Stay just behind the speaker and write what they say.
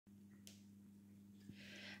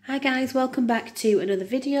Hi guys, welcome back to another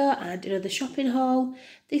video and another shopping haul.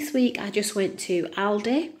 This week I just went to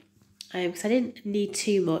Aldi because I didn't need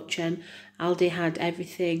too much, and Aldi had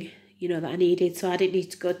everything that I needed, so I didn't need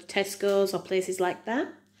to go to Tesco's or places like that.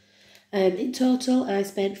 In total I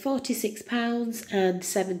spent £46 and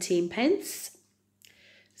 17 pence.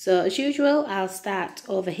 So as usual I'll start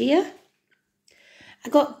over here. I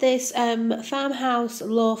got this farmhouse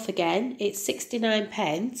loaf again. It's 69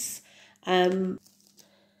 pence.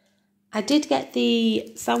 I did get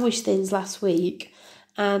the sandwich thins last week,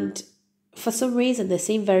 and for some reason they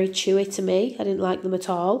seem very chewy to me. I didn't like them at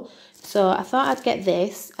all. So I thought I'd get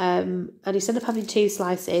this, and instead of having 2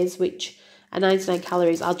 slices, which are 99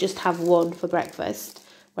 calories, I'll just have 1 for breakfast.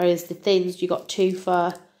 Whereas the thins, you got 2 for,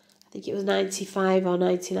 I think it was 95 or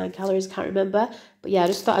 99 calories, can't remember. But yeah, I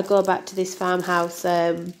just thought I'd go back to this farmhouse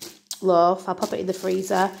loaf. I'll pop it in the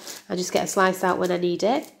freezer and just get a slice out when I need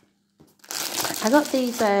it. I got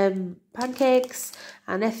these pancakes.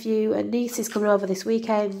 Our nephew and niece is coming over this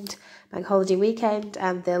weekend, bank holiday weekend,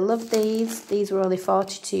 and they'll love these. These were only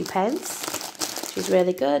 42 pence, which is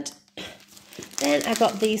really good. Then I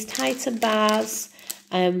got these Titan bars.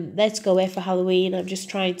 They're to go away for Halloween. I'm just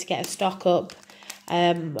trying to get a stock up.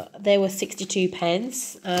 They were 62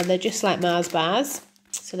 pence, and they're just like Mars bars,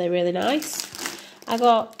 so they're really nice. I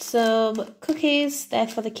got some cookies. They're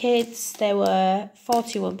for the kids. They were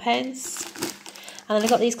 41 pence. And then I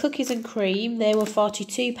got these cookies and cream. They were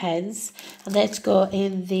 42 pence, and they're to go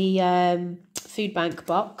in the food bank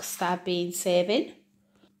box that I've been saving.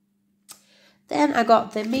 Then I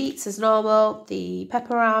got the meats as normal. The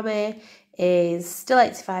pepperami is still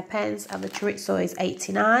 85 pence, and the chorizo is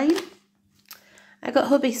 89. I got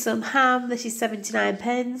hubby some ham. This is 79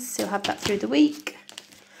 pence. He'll have that through the week.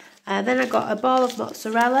 Then I got a ball of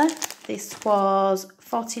mozzarella. This was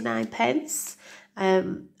 49 pence. I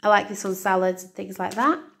like this on salads and things like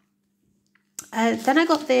that. Then I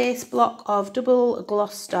got this block of double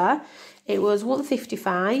Gloucester. It was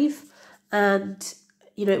 £1.55, and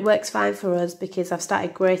it works fine for us because I've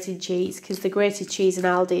started grating cheese, because the grated cheese in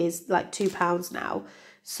Aldi is like £2 now.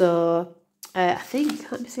 So I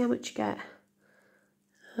think, let me see how much you get.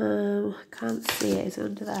 I can't see it. Is it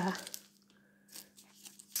under there?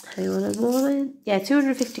 Hang on a moment. Yeah,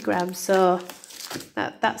 250 grams. So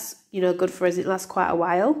that's good for us. It lasts quite a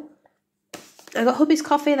while. I got hubby's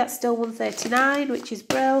coffee. That's still £1.39, which is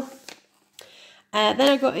brill. Then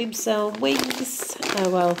I got him some wings.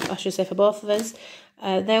 Well, I should say for both of us.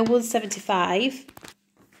 They're £1.75.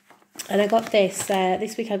 And I got this.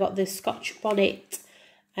 This week I got the Scotch bonnet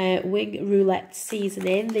wing roulette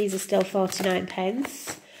seasoning. These are still 49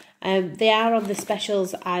 pence. They are on the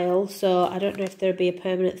specials aisle, so I don't know if there'll be a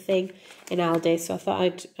permanent thing in Aldi, so I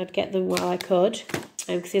thought I'd get them while I could,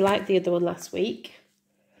 because he liked the other one last week.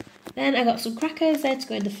 Then I got some crackers. They're to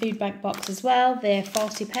go in the food bank box as well. They're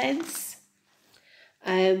 40 pence.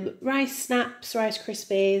 Rice snaps, Rice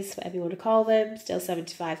Krispies, whatever you want to call them, still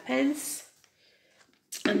 75 pence.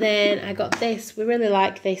 And then I got this. We really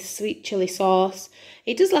like this sweet chilli sauce.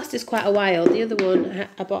 It does last us quite a while. The other one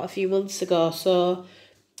I bought a few months ago, so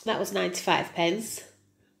that was 95 pence.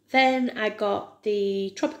 Then I got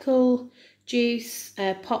the tropical juice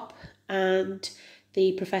pop and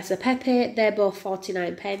the Professor Pepe. They're both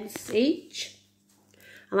 49 pence each.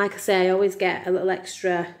 And like I say, I always get a little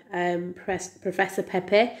extra Professor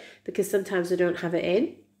Pepe because sometimes I don't have it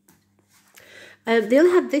in. They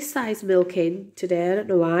only had this size milk in today. I don't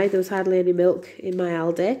know why. There was hardly any milk in my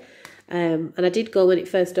Aldi. And I did go when it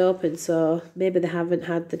first opened, so maybe they haven't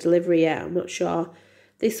had the delivery yet. I'm not sure.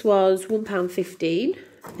 This was £1.15.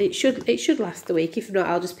 It should last the week. If not,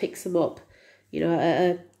 I'll just pick some up,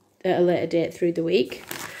 at a later date through the week.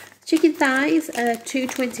 Chicken thighs are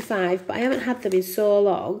 £2.25, but I haven't had them in so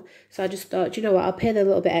long, so I just thought, you know what, I'll pay them a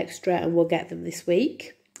little bit extra and we'll get them this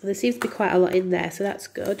week. And there seems to be quite a lot in there, so that's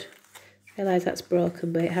good. I realise that's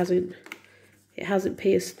broken, but it hasn't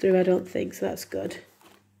pierced through, I don't think, so that's good.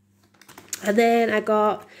 And then I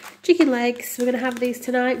got chicken legs. We're going to have these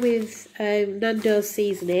tonight with Nando's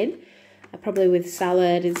seasoning, probably with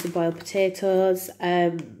salad and some boiled potatoes.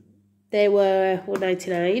 They were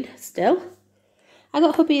 £1.99 still. I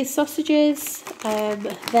got hubby's sausages. They're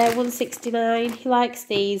 £1.69. He likes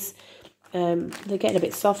these. They're getting a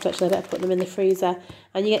bit soft actually. I better put them in the freezer.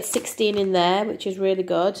 And you get 16 in there, which is really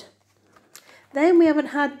good. Then we haven't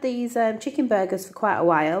had these chicken burgers for quite a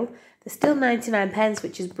while. They're still 99 pence,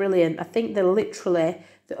 which is brilliant. I think they're literally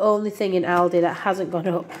the only thing in Aldi that hasn't gone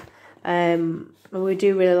up. And we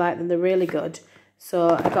do really like them. They're really good. So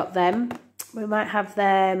I got them. We might have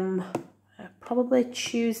them probably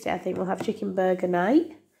Tuesday. I think we'll have chicken burger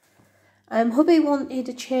night. Hubby wanted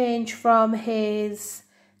a change from his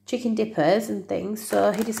chicken dippers and things,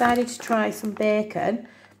 so he decided to try some bacon.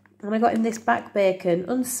 And I got him this back bacon,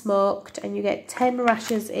 unsmoked, and you get 10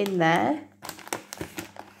 rashers in there.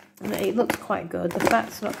 And it looks quite good. The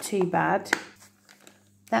fat's not too bad.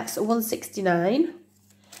 That's $1.69.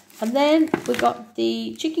 And then we got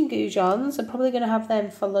the chicken goujons. I'm probably going to have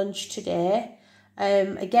them for lunch today.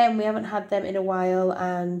 Again, we haven't had them in a while,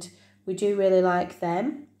 and we do really like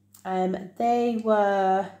them. They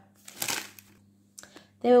were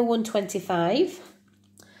 $1.25.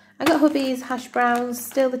 I got hubby's hash browns.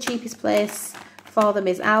 Still the cheapest place for them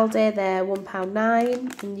is Aldi. They're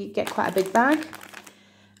 £1.09 and you get quite a big bag.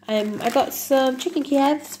 I got some chicken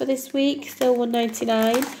Kievs for this week, still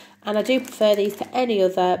 $1.99, and I do prefer these to any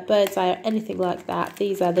other bird's eye or anything like that.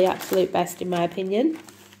 These are the absolute best in my opinion.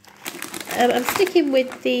 I'm sticking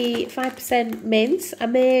with the 5% mince. I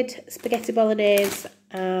made spaghetti bolognese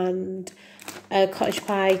and a cottage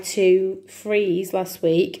pie to freeze last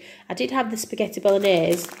week. I did have the spaghetti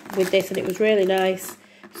bolognese with this and it was really nice,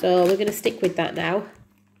 so we're going to stick with that now.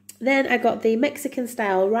 Then I got the Mexican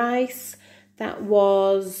style rice. That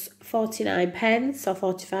was 49 pence or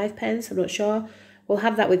 45 pence, I'm not sure. We'll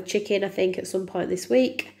have that with chicken, I think, at some point this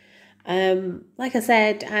week. Like I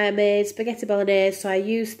said, I made spaghetti bolognese, so I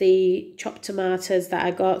used the chopped tomatoes that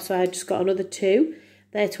I got, so I just got another 2.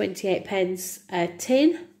 They're 28 pence a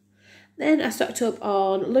tin. Then I stocked up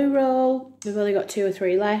on loo roll. We've only got 2 or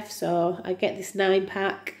 3 left, so I get this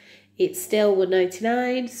 9-pack. It's still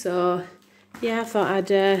 $1.99, so yeah, I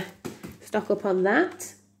thought I'd stock up on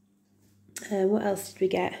that. What else did we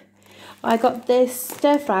get? I got this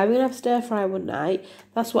stir fry. We're going to have stir fry one night.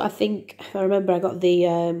 That's what I think, if I remember, I got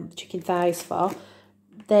the chicken thighs for.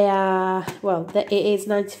 They are, well, it is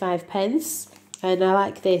 95 pence. And I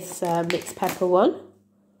like this mixed pepper one.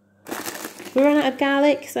 We ran out of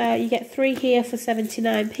garlic, so you get 3 here for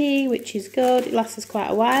 79p, which is good. It lasts us quite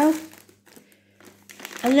a while.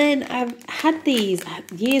 And then I've had these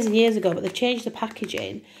years and years ago, but they've changed the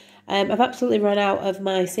packaging. I've absolutely run out of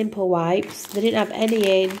my simple wipes. They didn't have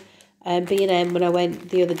any in B&M when I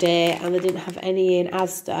went the other day, and they didn't have any in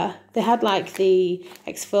Asda. They had like the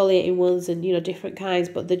exfoliating ones and, you know, different kinds,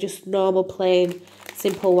 but they're just normal plain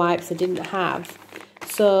simple wipes I didn't have.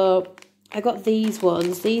 So I got these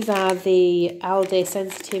ones. These are the Aldi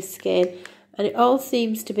sensitive skin, and it all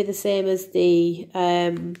seems to be the same as the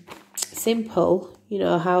simple, you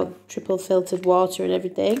know, how triple filtered water and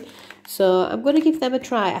everything. So I'm going to give them a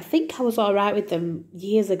try. I think I was alright with them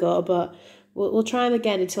years ago, but we'll try them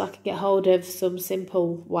again until I can get hold of some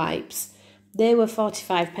simple wipes. They were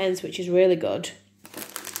 45 pence, which is really good.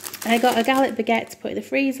 I got a garlic baguette to put in the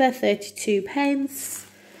freezer, 32 pence.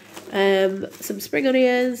 Some spring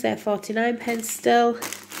onions, they're 49 pence still.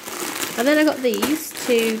 And then I got these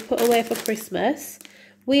to put away for Christmas.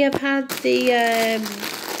 We have had the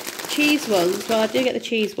cheese ones. Well, I do get the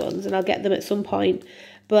cheese ones, and I'll get them at some point.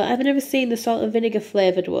 But I've never seen the salt and vinegar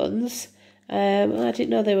flavoured ones. I didn't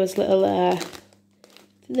know there was little, I think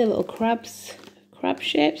they're little crab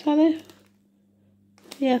shapes, are they?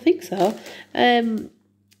 Yeah, I think so.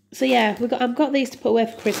 So yeah, I've got these to put away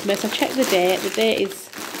for Christmas. I checked the date. The date is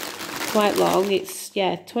quite long. It's,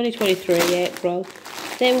 yeah, 2023 April.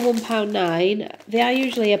 They were £1.09. They are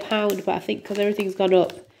usually £1, but I think because everything's gone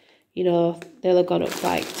up, you know, they'll have gone up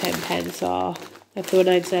like 10 pence, or if they were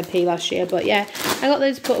 99p last year. But yeah, I got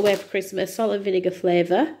those to put away for Christmas, salt and vinegar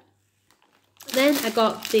flavour. Then I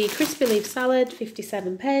got the crispy leaf salad,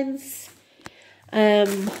 57 pence.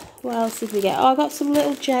 What else did we get? Oh, I got some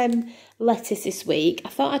little gem lettuce this week. I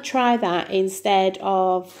thought I'd try that instead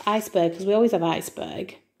of iceberg, because we always have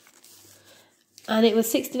iceberg. And it was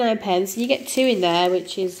 69 pence. You get 2 in there,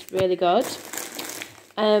 which is really good.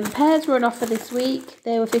 Pears were on offer this week.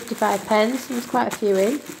 They were 55 pence. There was quite a few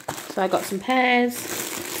in. So I got some pears.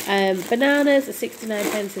 Bananas are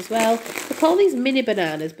 69 pence as well. They call these mini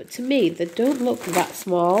bananas, but to me they don't look that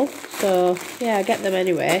small. So yeah, I get them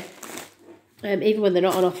anyway. Even when they're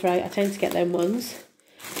not on offer, I tend to get them ones.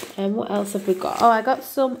 What else have we got? Oh, I got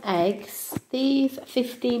some eggs. These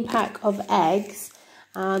 15-pack of eggs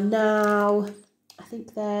are now, I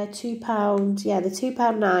think they're £2. Yeah, they're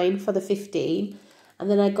 £2.09 for the 15. And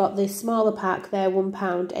then I got this smaller pack. They're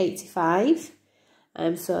 £1.85.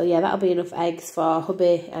 So yeah, that'll be enough eggs for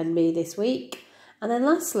hubby and me this week. And then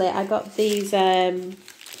lastly, I got these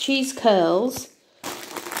cheese curls.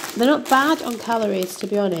 They're not bad on calories, to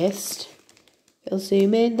be honest. It'll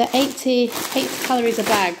zoom in. They're 80 calories a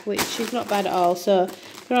bag, which is not bad at all. So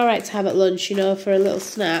they're all right to have at lunch, you know, for a little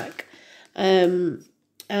snack. And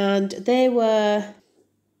they were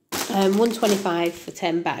 $1.25 for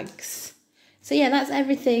 10 bags. So yeah, that's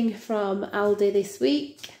everything from Aldi this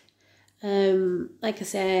week. Like I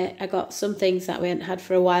say, I got some things that we hadn't had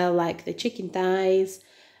for a while, like the chicken thighs.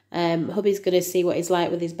 Hubby's going to see what he's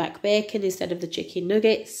like with his back bacon instead of the chicken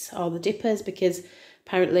nuggets or the dippers, because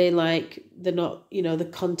apparently, like, they're not, you know,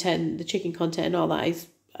 the chicken content and all that is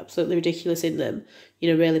absolutely ridiculous in them,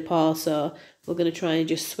 you know, really poor. So we're going to try and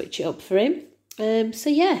just switch it up for him. So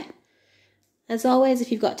yeah, as always,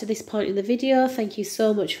 if you've got to this point in the video, thank you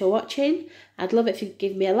so much for watching. I'd love it if you could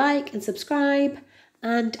give me a like and subscribe,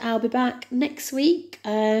 and I'll be back next week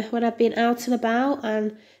when I've been out and about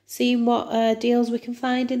and seeing what deals we can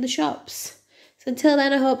find in the shops. So until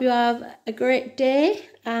then, I hope you have a great day,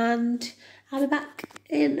 and I'll be back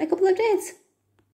in a couple of days.